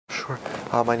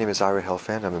Sure. My name is Ira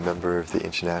Helfand. I'm a member of the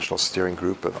International Steering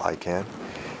Group of ICAN,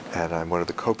 and I'm one of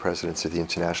the co-presidents of the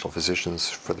International Physicians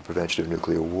for the Prevention of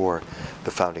Nuclear War,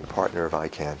 the founding partner of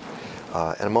ICAN.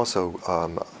 And I'm also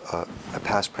a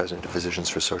past president of Physicians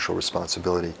for Social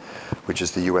Responsibility, which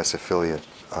is the U.S. affiliate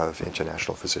of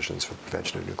International Physicians for the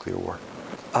Prevention of Nuclear War.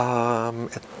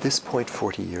 At this point,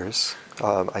 40 years.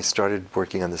 I started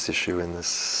working on this issue in the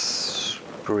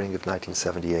spring of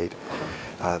 1978.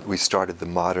 We started the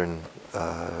modern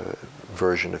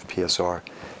version of PSR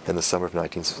in the summer of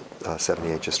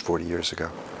 1978, just 40 years ago.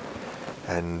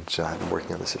 And I've been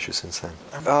working on this issue since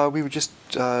then. We were just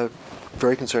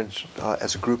very concerned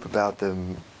as a group about the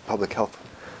public health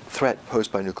threat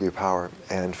posed by nuclear power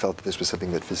and felt that this was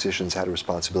something that physicians had a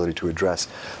responsibility to address.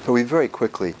 But we very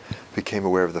quickly became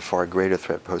aware of the far greater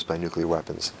threat posed by nuclear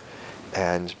weapons.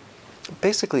 And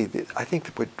basically, I think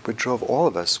that what drove all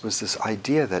of us was this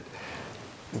idea that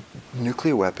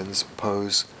nuclear weapons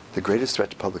pose the greatest threat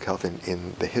to public health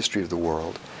in the history of the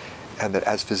world, and that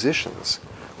as physicians,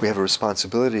 we have a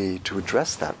responsibility to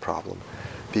address that problem,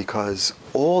 because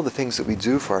all the things that we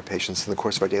do for our patients in the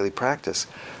course of our daily practice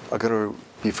are going to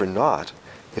be for naught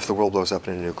if the world blows up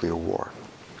in a nuclear war.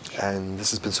 And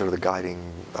this has been sort of the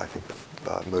guiding, I think,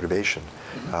 motivation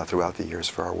throughout the years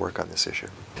for our work on this issue.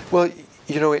 Well,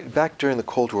 you know, back during the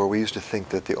Cold War, we used to think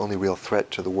that the only real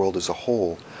threat to the world as a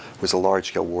whole was a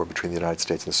large-scale war between the United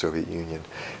States and the Soviet Union.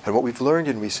 And what we've learned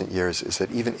in recent years is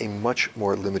that even a much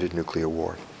more limited nuclear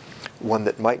war, one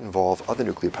that might involve other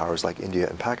nuclear powers like India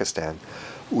and Pakistan,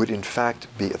 would in fact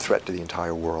be a threat to the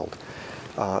entire world.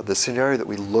 The scenario that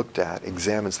we looked at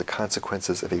examines the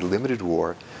consequences of a limited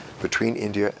war between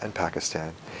India and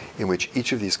Pakistan, in which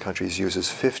each of these countries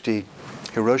uses 50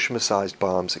 Hiroshima-sized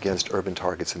bombs against urban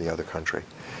targets in the other country.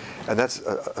 And that's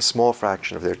a small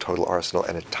fraction of their total arsenal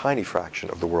and a tiny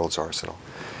fraction of the world's arsenal.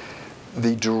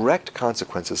 The direct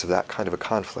consequences of that kind of a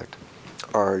conflict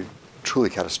are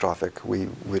truly catastrophic.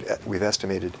 We've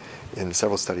estimated in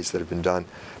several studies that have been done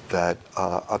that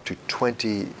up to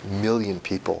 20 million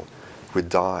people would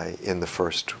die in the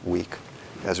first week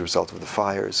as a result of the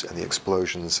fires and the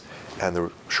explosions and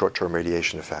the short-term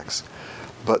radiation effects.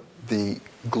 But the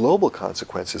global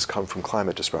consequences come from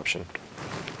climate disruption.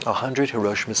 100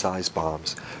 Hiroshima-sized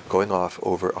bombs going off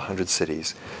over 100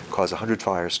 cities cause 100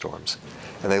 firestorms,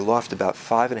 and they loft about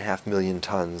 5.5 million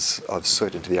tons of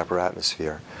soot into the upper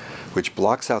atmosphere, which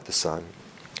blocks out the sun,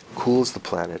 cools the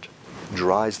planet,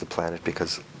 dries the planet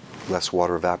because less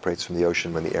water evaporates from the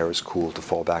ocean when the air is cooled to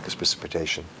fall back as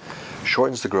precipitation,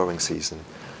 shortens the growing season,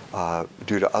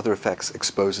 due to other effects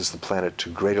exposes the planet to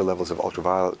greater levels of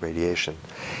ultraviolet radiation.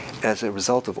 As a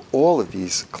result of all of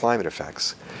these climate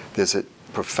effects, there's a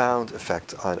profound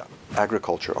effect on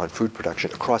agriculture, on food production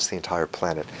across the entire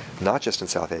planet, not just in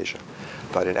South Asia,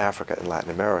 but in Africa, in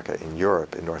Latin America, in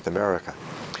Europe, in North America.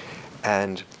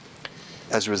 And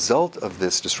as a result of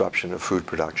this disruption of food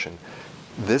production,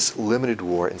 this limited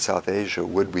war in South Asia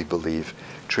would, we believe,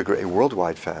 trigger a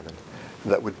worldwide famine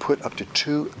that would put up to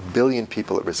 2 billion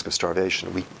people at risk of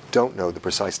starvation. We don't know the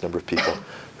precise number of people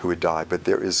who would die, but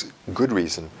there is good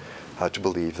reason to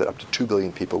believe that up to 2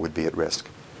 billion people would be at risk.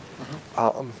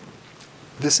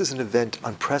 This is an event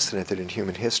unprecedented in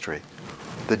human history.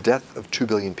 The death of 2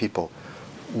 billion people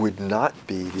would not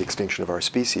be the extinction of our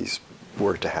species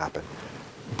were it to happen,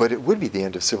 but it would be the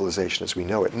end of civilization as we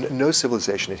know it. No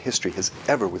civilization in history has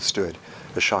ever withstood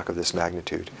a shock of this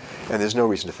magnitude, and there's no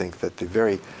reason to think that the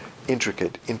very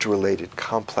intricate, interrelated,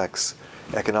 complex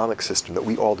economic system that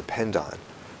we all depend on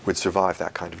would survive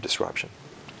that kind of disruption.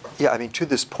 Yeah, I mean, to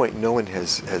this point, no one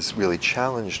has really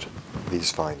challenged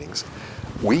these findings.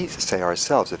 We say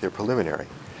ourselves that they're preliminary.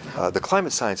 The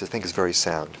climate science, I think, is very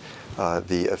sound.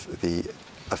 The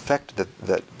effect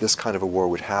that this kind of a war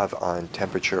would have on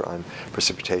temperature, on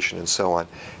precipitation, and so on,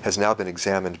 has now been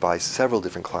examined by several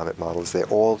different climate models. They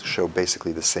all show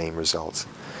basically the same results.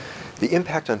 The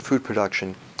impact on food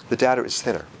production, the data is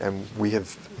thinner, and we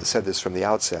have said this from the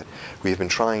outset. We have been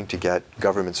trying to get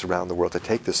governments around the world to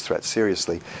take this threat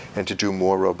seriously and to do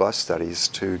more robust studies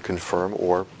to confirm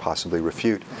or possibly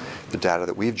refute the data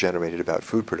that we've generated about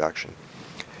food production.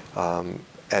 And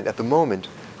at the moment,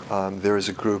 there is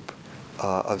a group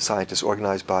of scientists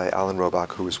organized by Alan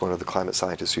Robach, who was one of the climate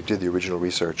scientists who did the original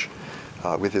research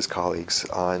with his colleagues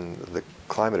on the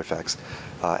climate effects.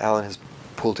 Alan has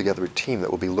pulled together a team that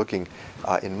will be looking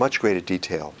in much greater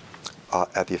detail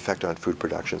at the effect on food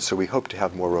production. So we hope to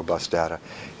have more robust data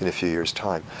in a few years'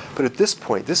 time. But at this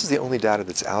point, this is the only data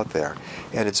that's out there.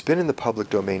 And it's been in the public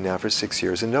domain now for 6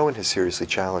 years, and no one has seriously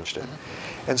challenged it.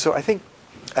 And so I think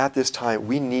at this time,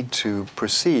 we need to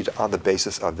proceed on the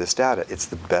basis of this data. It's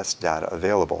the best data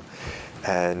available.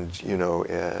 And,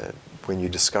 when you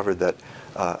discover that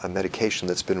a medication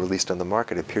that's been released on the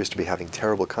market appears to be having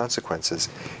terrible consequences,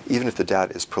 even if the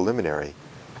data is preliminary,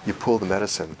 you pull the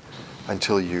medicine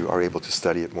until you are able to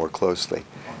study it more closely.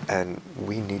 And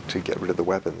we need to get rid of the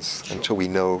weapons until we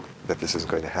know that this is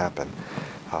going to happen.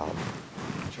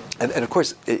 And of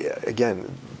course,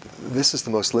 again, this is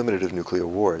the most limited of nuclear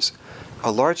wars.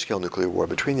 A large-scale nuclear war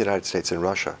between the United States and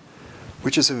Russia,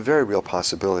 which is a very real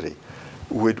possibility,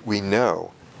 would, we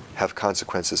know, have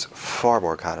consequences far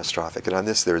more catastrophic. And on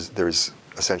this, there's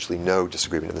essentially no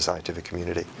disagreement in the scientific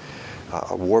community.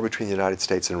 A war between the United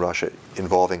States and Russia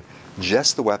involving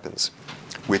just the weapons,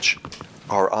 which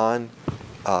are on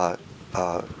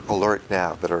alert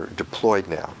now, that are deployed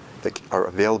now, that are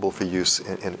available for use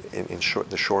in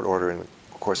the short order in the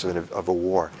course of a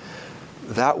war.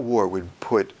 That war would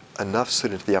put enough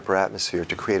soot into the upper atmosphere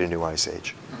to create a new ice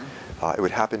age. It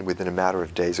would happen within a matter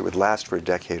of days. It would last for a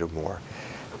decade or more.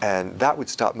 And that would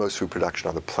stop most food production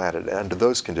on the planet. And under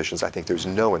those conditions, I think there's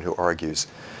no one who argues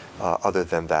other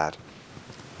than that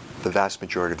the vast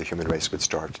majority of the human race would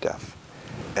starve to death.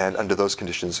 And under those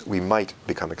conditions, we might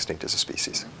become extinct as a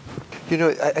species.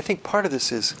 I think part of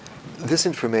this is this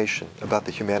information about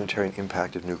the humanitarian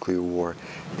impact of nuclear war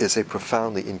is a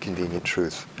profoundly inconvenient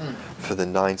truth for the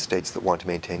 9 states that want to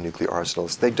maintain nuclear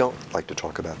arsenals. They don't like to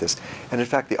talk about this. And in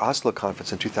fact, the Oslo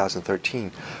conference in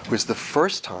 2013 was the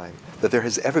first time that there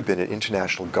has ever been an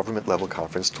international government-level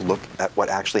conference to look at what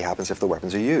actually happens if the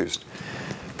weapons are used.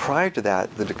 Prior to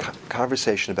that, the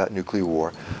conversation about nuclear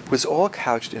war was all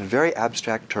couched in very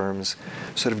abstract terms,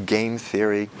 sort of game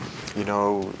theory.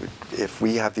 If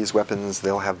we have these weapons,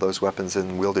 they'll have those weapons,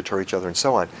 and we'll deter each other, and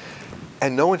so on.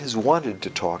 And no one has wanted to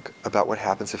talk about what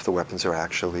happens if the weapons are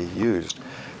actually used,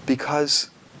 because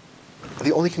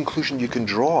the only conclusion you can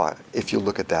draw, if you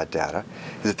look at that data,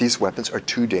 is that these weapons are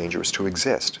too dangerous to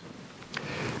exist.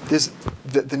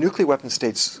 The nuclear weapon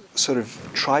states sort of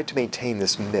tried to maintain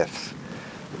this myth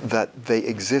that they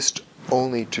exist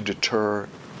only to deter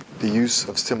the use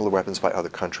of similar weapons by other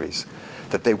countries,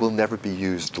 that they will never be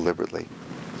used deliberately.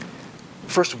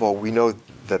 First of all, we know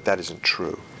that that isn't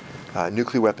true.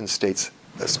 Nuclear weapon states,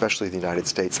 especially the United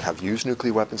States, have used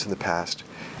nuclear weapons in the past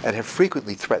and have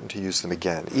frequently threatened to use them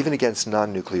again, even against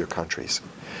non-nuclear countries.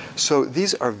 So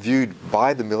these are viewed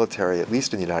by the military, at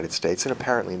least in the United States, and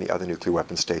apparently in the other nuclear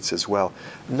weapon states as well,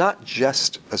 not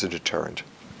just as a deterrent,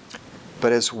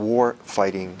 but as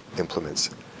war-fighting implements,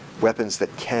 weapons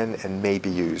that can and may be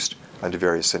used under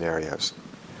various scenarios.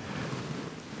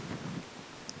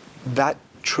 That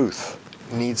truth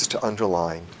needs to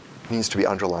be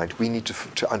underlined. We need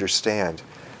to understand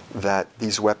that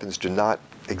these weapons do not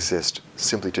exist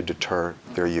simply to deter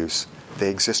their use.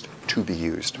 They exist to be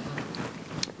used.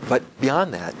 But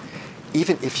beyond that,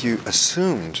 even if you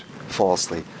assumed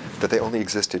falsely that they only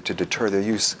existed to deter their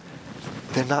use,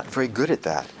 they're not very good at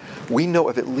that. We know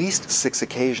of at least 6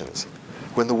 occasions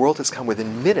when the world has come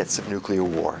within minutes of nuclear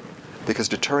war because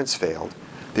deterrence failed,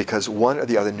 because one or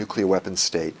the other nuclear weapons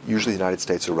state, usually the United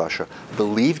States or Russia,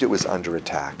 believed it was under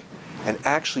attack and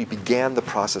actually began the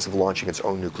process of launching its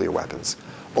own nuclear weapons,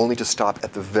 only to stop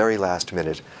at the very last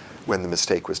minute when the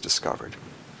mistake was discovered.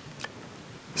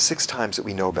 6 times that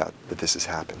we know about that this has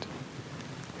happened.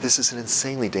 This is an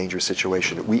insanely dangerous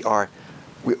situation. We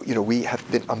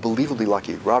have been unbelievably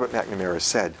lucky. Robert McNamara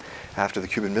said, after the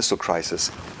Cuban Missile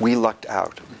Crisis, we lucked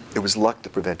out. It was luck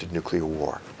that prevented nuclear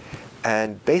war.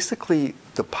 And basically,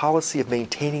 the policy of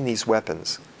maintaining these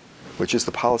weapons, which is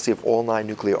the policy of all 9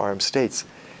 nuclear-armed states,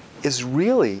 is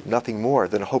really nothing more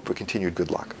than a hope for continued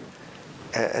good luck.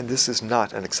 And this is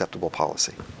not an acceptable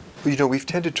policy. We've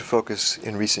tended to focus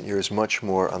in recent years much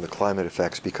more on the climate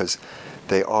effects because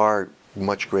they are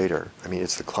much greater. I mean,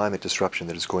 it's the climate disruption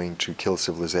that is going to kill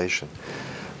civilization.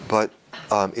 But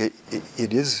it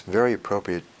is very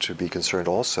appropriate to be concerned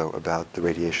also about the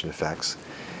radiation effects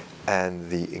and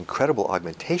the incredible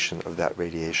augmentation of that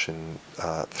radiation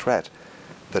threat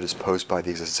that is posed by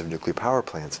the existence of nuclear power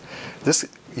plants. This,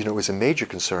 was a major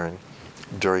concern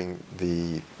during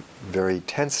the very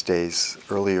tense days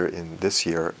earlier in this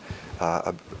year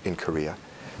in Korea.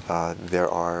 There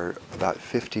are about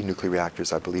 50 nuclear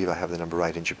reactors, I believe I have the number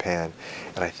right, in Japan,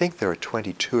 and I think there are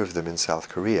 22 of them in South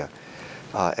Korea.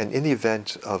 And in the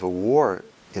event of a war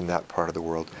in that part of the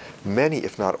world, many,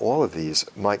 if not all of these,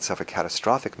 might suffer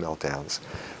catastrophic meltdowns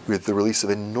with the release of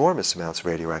enormous amounts of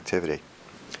radioactivity.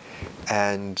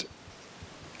 And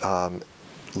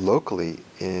locally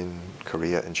in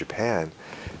Korea and Japan,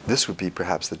 this would be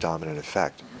perhaps the dominant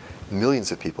effect.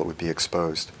 Millions of people would be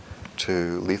exposed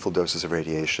to lethal doses of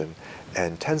radiation,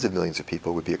 and tens of millions of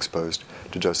people would be exposed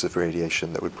to doses of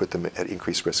radiation that would put them at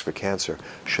increased risk for cancer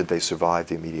should they survive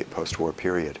the immediate post-war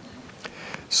period.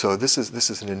 So this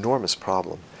is an enormous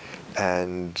problem,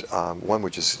 and one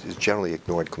which is generally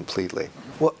ignored completely.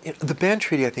 Well, the ban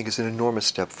treaty, I think, is an enormous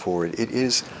step forward. It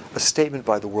is a statement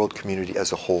by the world community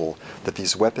as a whole that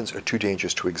these weapons are too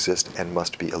dangerous to exist and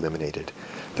must be eliminated.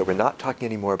 That we're not talking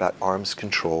anymore about arms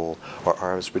control or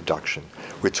arms reduction.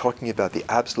 We're talking about the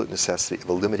absolute necessity of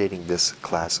eliminating this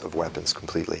class of weapons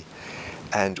completely.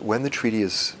 And when the treaty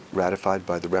is ratified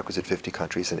by the requisite 50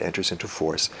 countries and enters into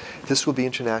force, this will be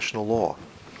international law.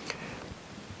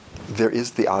 There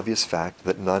is the obvious fact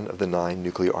that none of the 9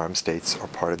 nuclear-armed states are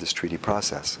part of this treaty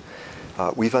process.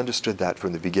 We've understood that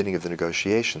from the beginning of the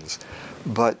negotiations.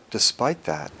 But despite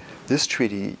that, this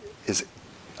treaty is,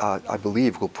 I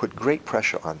believe, will put great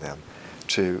pressure on them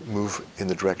to move in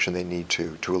the direction they need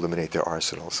to eliminate their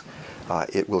arsenals.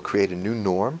 It will create a new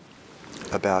norm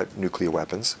about nuclear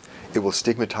weapons. It will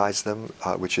stigmatize them,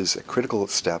 which is a critical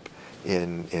step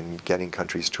in getting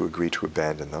countries to agree to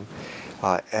abandon them.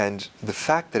 And the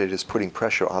fact that it is putting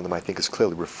pressure on them, I think, is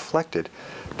clearly reflected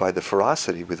by the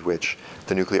ferocity with which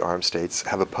the nuclear-armed states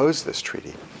have opposed this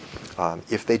treaty.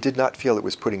 If they did not feel it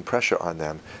was putting pressure on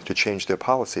them to change their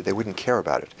policy, they wouldn't care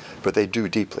about it. But they do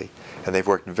deeply, and they've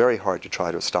worked very hard to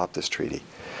try to stop this treaty.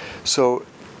 So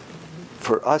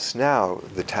for us now,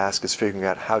 the task is figuring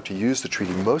out how to use the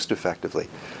treaty most effectively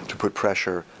to put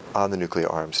pressure on the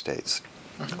nuclear-armed states.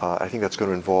 I think that's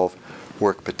going to involve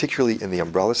work particularly in the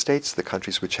umbrella states, the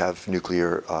countries which have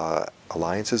nuclear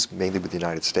alliances, mainly with the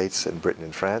United States and Britain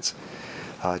and France,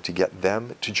 to get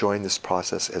them to join this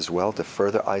process as well, to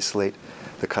further isolate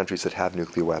the countries that have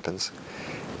nuclear weapons.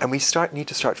 And we need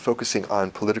to start focusing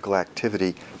on political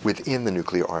activity within the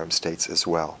nuclear-armed states as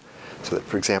well. So that,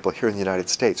 for example, here in the United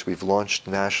States, we've launched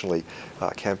nationally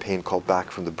a campaign called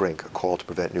Back from the Brink, a call to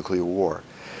prevent nuclear war,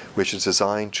 which is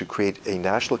designed to create a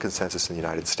national consensus in the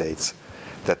United States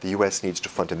that the U.S. needs to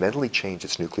fundamentally change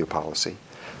its nuclear policy,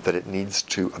 that it needs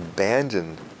to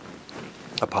abandon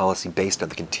a policy based on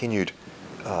the continued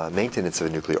maintenance of a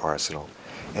nuclear arsenal,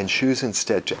 and choose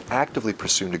instead to actively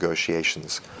pursue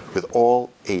negotiations with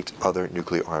all 8 other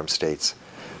nuclear-armed states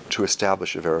to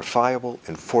establish a verifiable,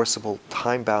 enforceable,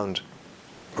 time-bound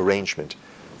arrangement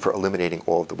for eliminating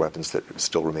all of the weapons that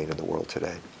still remain in the world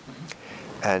today.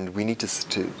 And we need to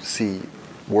see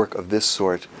work of this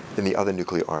sort in the other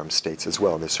nuclear-armed states as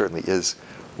well. And there certainly is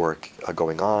work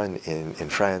going on in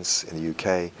France, in the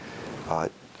UK,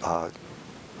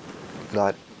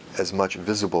 not as much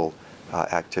visible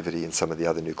activity in some of the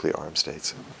other nuclear-armed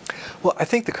states. Well, I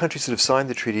think the countries that have signed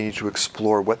the treaty need to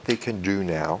explore what they can do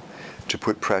now to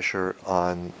put pressure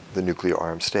on the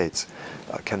nuclear-armed states.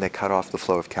 Can they cut off the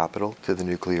flow of capital to the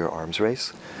nuclear arms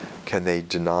race? Can they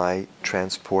deny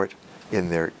transport in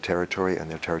their territory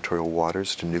and their territorial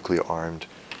waters to nuclear-armed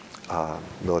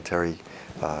military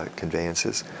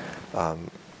conveyances?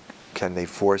 Can they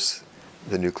force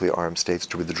the nuclear-armed states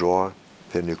to withdraw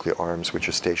their nuclear arms, which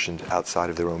are stationed outside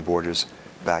of their own borders,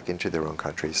 back into their own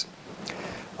countries?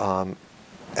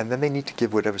 And then they need to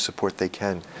give whatever support they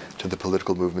can to the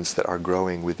political movements that are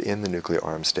growing within the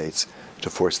nuclear-armed states to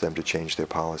force them to change their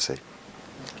policy.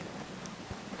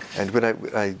 And when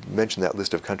I mentioned that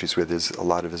list of countries where there's a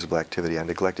lot of visible activity, I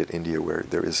neglected India, where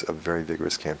there is a very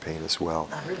vigorous campaign as well.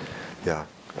 Oh, really? Yeah.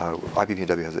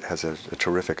 IPPNW has a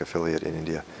terrific affiliate in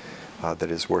India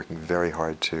that is working very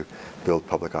hard to build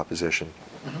public opposition.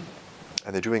 Mm-hmm.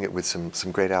 And they're doing it with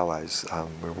some great allies.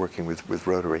 We're working with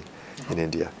Rotary in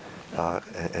India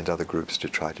and other groups to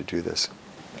try to do this.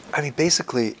 I mean,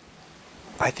 basically,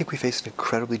 I think we face an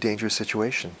incredibly dangerous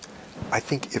situation. I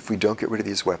think if we don't get rid of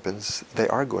these weapons, they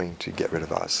are going to get rid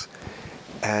of us.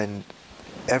 And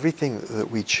everything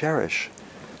that we cherish,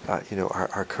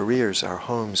 our careers, our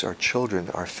homes, our children,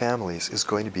 our families, is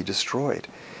going to be destroyed.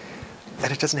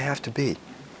 And it doesn't have to be.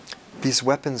 These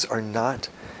weapons are not,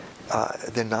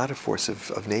 they're not a force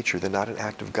of nature. They're not an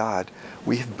act of God.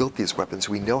 We have built these weapons.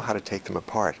 We know how to take them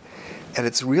apart. And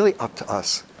it's really up to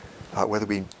us whether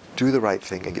we do the right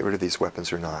thing and get rid of these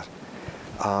weapons or not.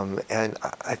 And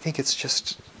I think it's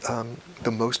just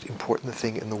the most important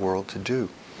thing in the world to do.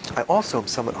 I also am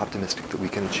somewhat optimistic that we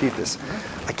can achieve this.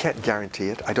 I can't guarantee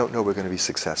it. I don't know we're going to be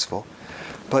successful.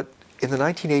 But in the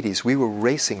 1980s, we were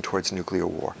racing towards nuclear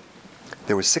war.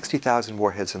 There were 60,000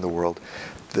 warheads in the world.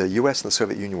 The US and the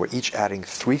Soviet Union were each adding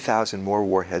 3,000 more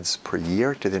warheads per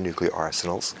year to their nuclear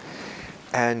arsenals.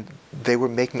 And they were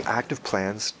making active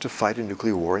plans to fight a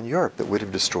nuclear war in Europe that would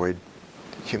have destroyed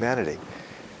humanity.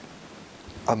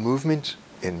 A movement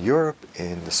in Europe,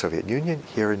 in the Soviet Union,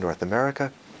 here in North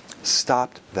America,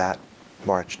 stopped that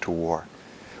march to war.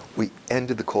 We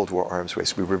ended the Cold War arms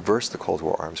race. We reversed the Cold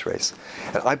War arms race.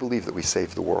 And I believe that we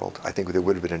saved the world. I think there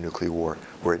would have been a nuclear war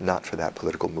were it not for that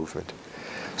political movement.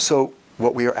 So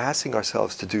what we are asking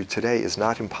ourselves to do today is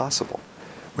not impossible.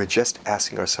 We're just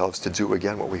asking ourselves to do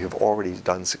again what we have already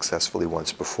done successfully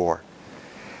once before.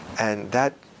 And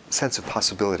that sense of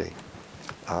possibility,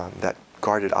 that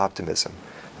guarded optimism,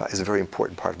 is a very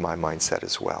important part of my mindset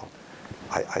as well.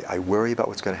 I worry about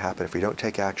what's going to happen if we don't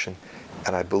take action,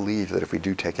 and I believe that if we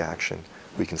do take action,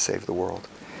 we can save the world.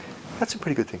 That's a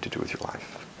pretty good thing to do with your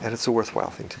life, and it's a worthwhile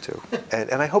thing to do.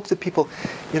 And I hope that people,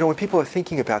 when people are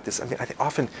thinking about this, I think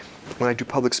often when I do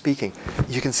public speaking,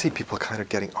 you can see people kind of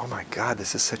getting, oh my God,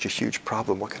 this is such a huge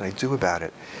problem, what can I do about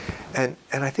it? And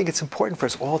I think it's important for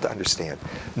us all to understand,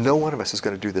 no one of us is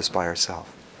going to do this by ourselves.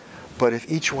 But if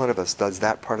each one of us does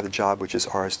that part of the job which is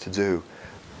ours to do,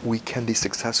 we can be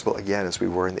successful again as we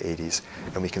were in the 80s,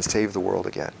 and we can save the world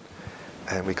again.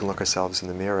 And we can look ourselves in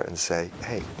the mirror and say,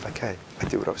 hey, okay, I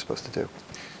did what I was supposed to do.